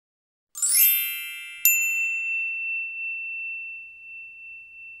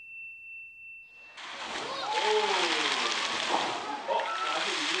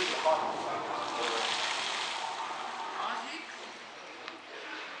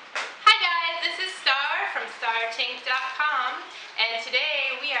Star-Tink.com, and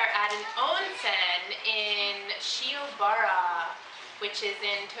today we are at an onsen in Shiobara, which is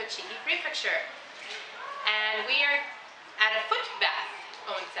in Tochigi Prefecture. And we are at a foot bath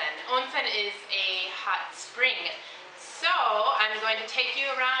onsen. Onsen is a hot spring. So I'm going to take you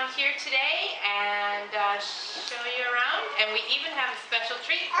around here today and show you around, and we even have a special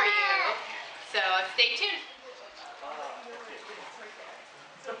treat for you. So stay tuned.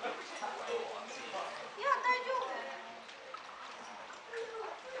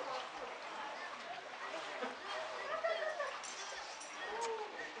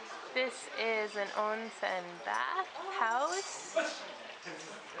 This is an onsen bath house.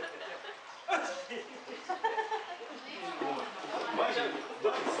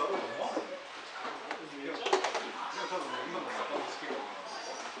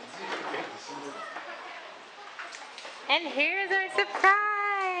 And here's our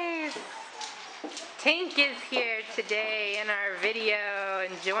surprise! Tink is here today in our video,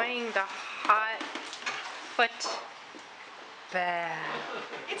 enjoying the hot foot bath.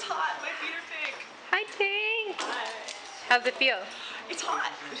 It's hot, my feet are big. Hi Tink! Hi. How's it feel? It's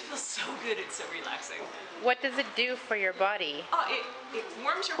hot. It feels so good, it's so relaxing. What does it do for your body? It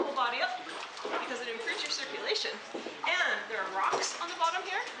warms your whole body up because it improves your circulation. And there are rocks on the bottom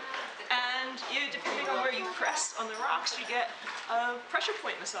here. And depending on where you press on the rocks, you get a pressure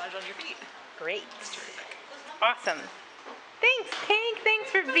point massage on your feet. Great. It's terrific. Awesome. Thanks, Tink.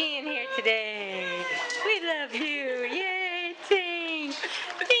 Thanks for being here today. We love you. Yay, Tink.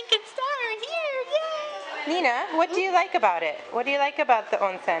 Tink and Star are here. Yay. Nina, what do you like about it? What do you like about the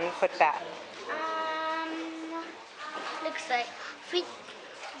onsen foot bath? Looks like feet.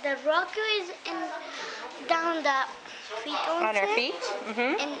 The rocker is down the feet onsen. On our feet?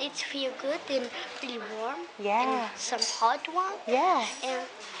 Mm-hmm. And it feels good and really warm. Yeah. And some hot one. Yeah. And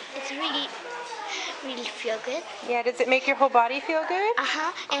it's really feel good. Yeah, does it make your whole body feel good?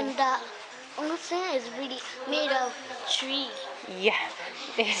 Uh-huh. And the onsen is really made of tree. Yeah.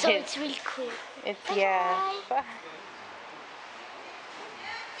 So it's really cool. It's, Bye. yeah. Bye.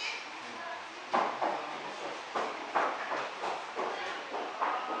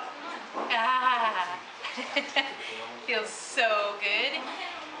 Feels so good.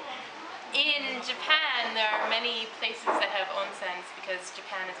 In Japan, there are many places that have onsens because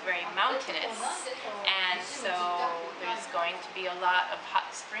Japan is very mountainous, and so there's going to be a lot of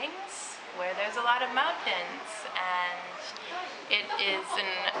hot springs where there's a lot of mountains, and it is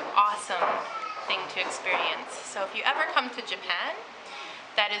an awesome thing to experience. So if you ever come to Japan,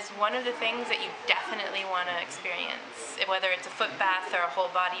 that is one of the things that you definitely want to experience, whether it's a foot bath or a whole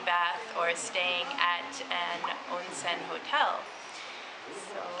body bath or staying at an onsen hotel.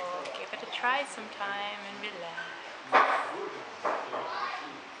 So give it a try sometime and relax.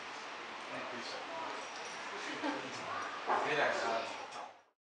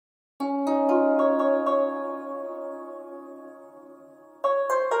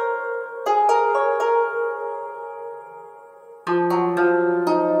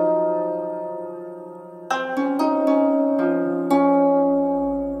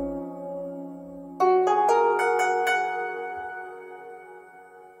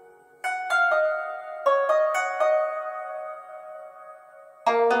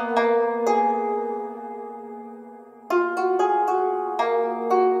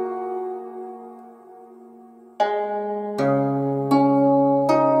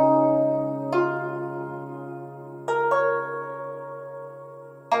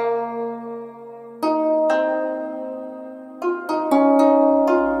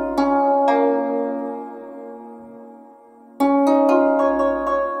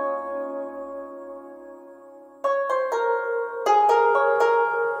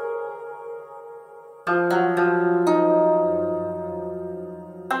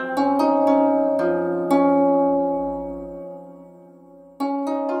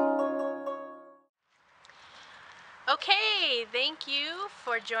 Okay, thank you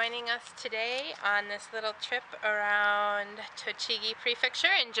for joining us today on this little trip around Tochigi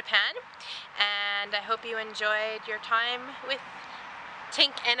Prefecture in Japan, and I hope you enjoyed your time with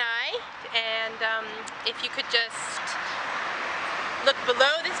Tink and I. And if you could just look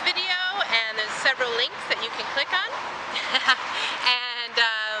below this video, and there's several links that you can click on, and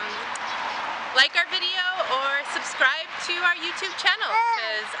like our video or subscribe to our YouTube channel,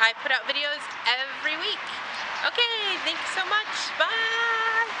 because I put out videos every week. Okay, thanks so much. Bye!